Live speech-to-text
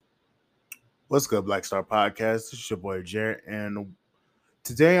What's good, Black Star Podcast? This is your boy Jarrett, and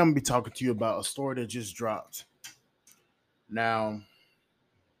today I'm gonna be talking to you about a story that just dropped. Now,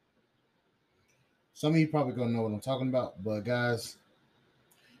 some of you probably gonna know what I'm talking about, but guys,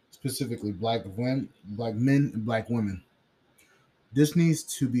 specifically black men, and black women, this needs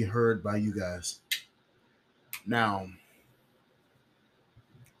to be heard by you guys. Now,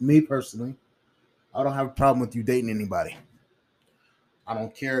 me personally, I don't have a problem with you dating anybody. I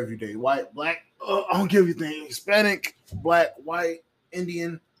don't care if you date white, black. I don't care if you think Hispanic, black, white,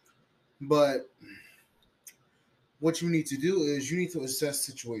 Indian, but what you need to do is you need to assess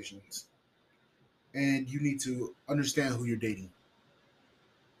situations and you need to understand who you're dating.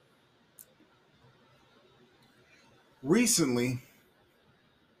 Recently,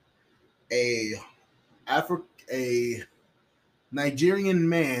 a a Nigerian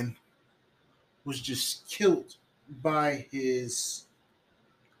man was just killed by his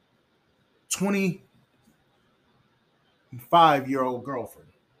 25-year-old girlfriend,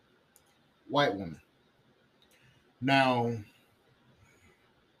 white woman. Now,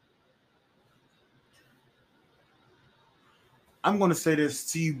 I'm going to say this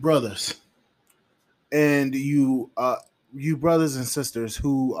to you brothers and you brothers and sisters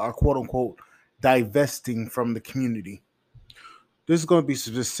who are quote unquote divesting from the community. This is going to be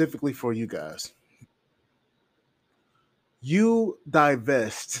specifically for you guys. You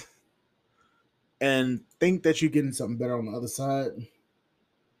divest and think that you're getting something better on the other side.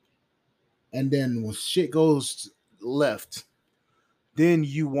 And then when shit goes left, then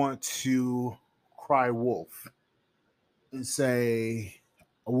you want to cry wolf and say,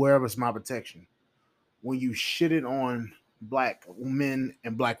 wherever's my protection? When you shit it on black men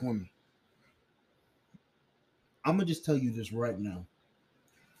and black women. I'm going to just tell you this right now.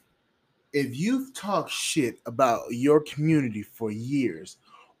 If you've talked shit about your community for years,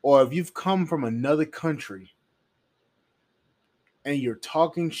 or if you've come from another country and you're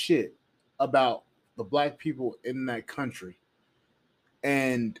talking shit about the black people in that country,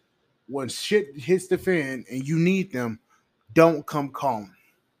 and when shit hits the fan and you need them, don't come calm.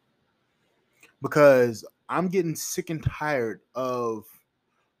 Because I'm getting sick and tired of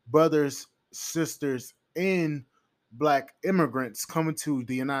brothers, sisters, and black immigrants coming to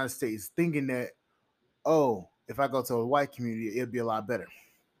the United States thinking that, oh, if I go to a white community, it'll be a lot better.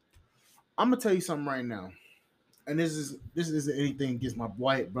 I'm gonna tell you something right now, and this isn't anything against my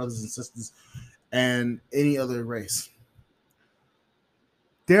white brothers and sisters and any other race.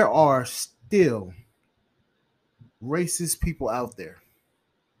 There are still racist people out there.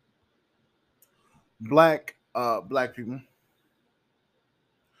 Black people.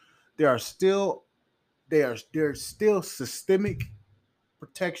 There are still there's still systemic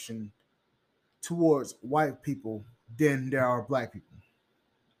protection towards white people than there are black people.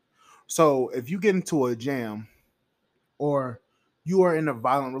 So if you get into a jam or you are in a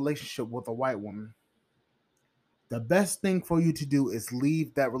violent relationship with a white woman, the best thing for you to do is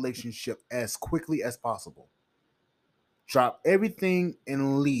leave that relationship as quickly as possible. Drop everything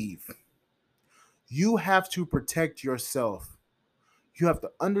and leave. You have to protect yourself. You have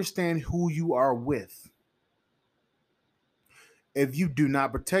to understand who you are with. If you do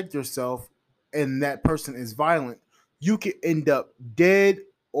not protect yourself and that person is violent, you can end up dead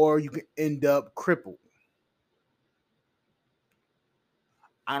or you can end up crippled.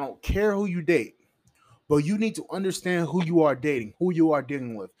 I don't care who you date, but you need to understand who you are dating, who you are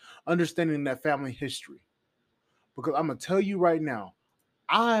dealing with, understanding that family history. Because I'm gonna tell you right now,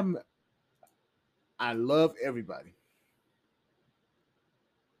 I love everybody.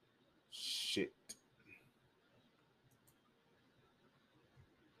 Shit.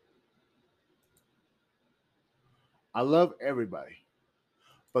 I love everybody.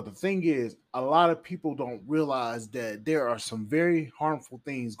 But the thing is, a lot of people don't realize that there are some very harmful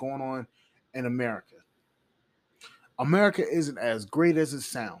things going on in America. America isn't as great as it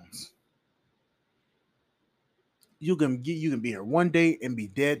sounds. You can be here one day and be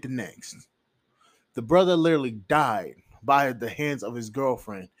dead the next. The brother literally died by the hands of his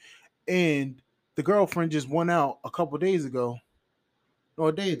girlfriend, and the girlfriend just went out a couple days ago, or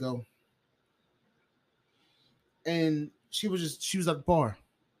a day ago, and she was at the bar,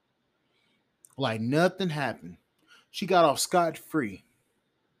 like nothing happened. She got off scot free.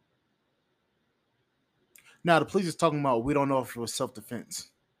 Now the police is talking about we don't know if it was self defense.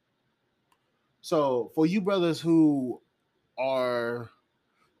 So for you brothers who are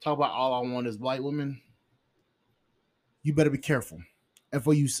talking about all I want is white women, you better be careful. And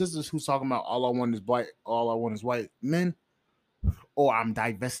for you sisters who's talking about all I want is white men, or I'm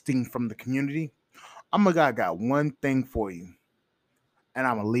divesting from the community, I'm a guy got one thing for you, and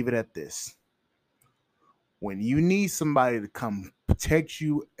I'm gonna leave it at this. When you need somebody to come protect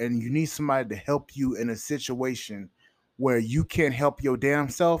you and you need somebody to help you in a situation where you can't help your damn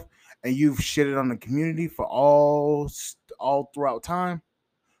self and you've shitted on the community for all throughout time,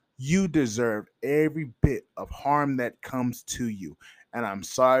 you deserve every bit of harm that comes to you. And I'm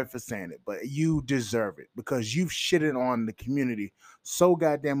sorry for saying it, but you deserve it because you've shitted on the community so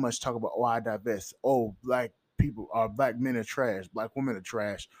goddamn much. Talk about, oh, I divest. Oh, black people are black men are trash. Black women are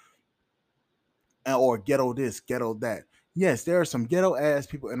trash. Or ghetto this, ghetto that. Yes, there are some ghetto ass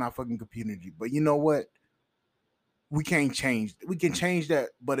people in our fucking community, but you know what? We can't change. We can change that,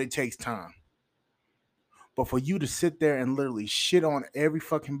 but it takes time. But for you to sit there and literally shit on every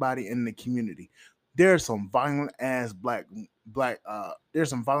fucking body in the community, there's some violent ass there's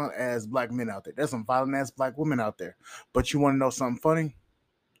some violent ass black men out there. There's some violent ass black women out there. But you want to know something funny?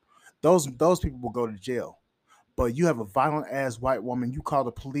 Those people will go to jail. But you have a violent ass white woman, you call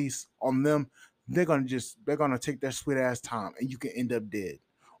the police on them, they're gonna take their sweet ass time and you can end up dead.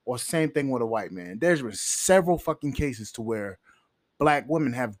 Or same thing with a white man. There's been several fucking cases to where black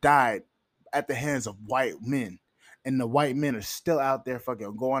women have died at the hands of white men. And the white men are still out there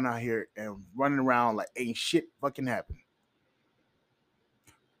fucking going out here and running around like ain't shit fucking happened.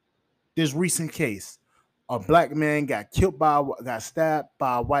 This recent case, a black man got stabbed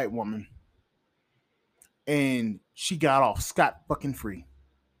by a white woman and she got off scot fucking free.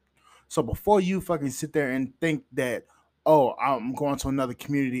 So before you fucking sit there and think that, oh, I'm going to another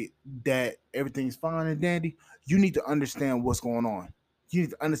community that everything's fine and dandy, you need to understand what's going on. You need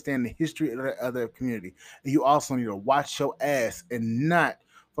to understand the history of the other community. And you also need to watch your ass and not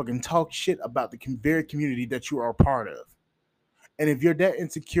fucking talk shit about the very community that you are a part of. And if you're that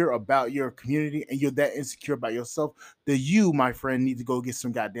insecure about your community and you're that insecure about yourself, then you, my friend, need to go get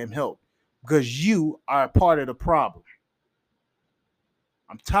some goddamn help because you are a part of the problem.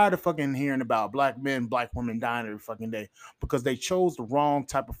 I'm tired of fucking hearing about black men, black women dying every fucking day because they chose the wrong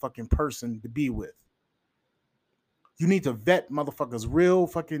type of fucking person to be with. You need to vet motherfuckers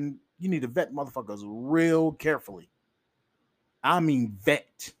you need to vet motherfuckers real carefully. I mean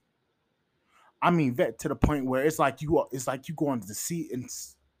vet. I mean vet to the point where it's like you going to the C and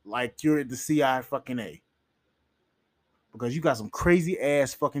like you're at the CI fucking A. Because you got some crazy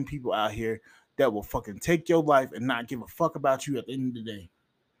ass fucking people out here that will fucking take your life and not give a fuck about you at the end of the day.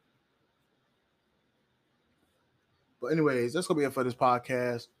 But anyways, that's gonna be it for this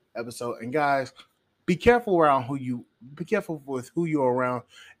podcast episode. And guys, be careful with who you're around,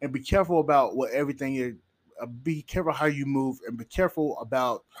 and be careful about what everything is. Be careful how you move, and be careful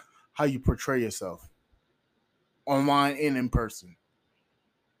about how you portray yourself online and in person.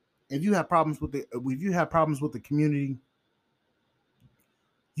 If you have problems with the community,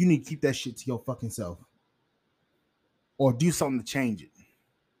 you need to keep that shit to your fucking self, or do something to change it.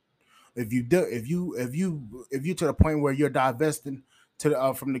 If you to the point where you're divesting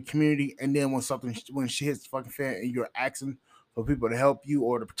from the community, and then when shit hits the fucking fan and you're asking for people to help you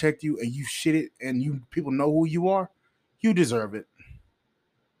or to protect you, and you shit it, and you people know who you are, you deserve it.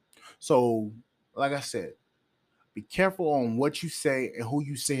 So, like I said, be careful on what you say and who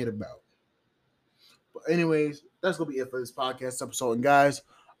you say it about. But anyways, that's gonna be it for this podcast episode. And guys,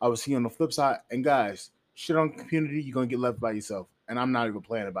 I will see you on the flip side. And guys, shit on the community, you're gonna get left by yourself. And I'm not even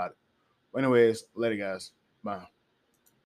playing about it. But anyways, later guys. Bye.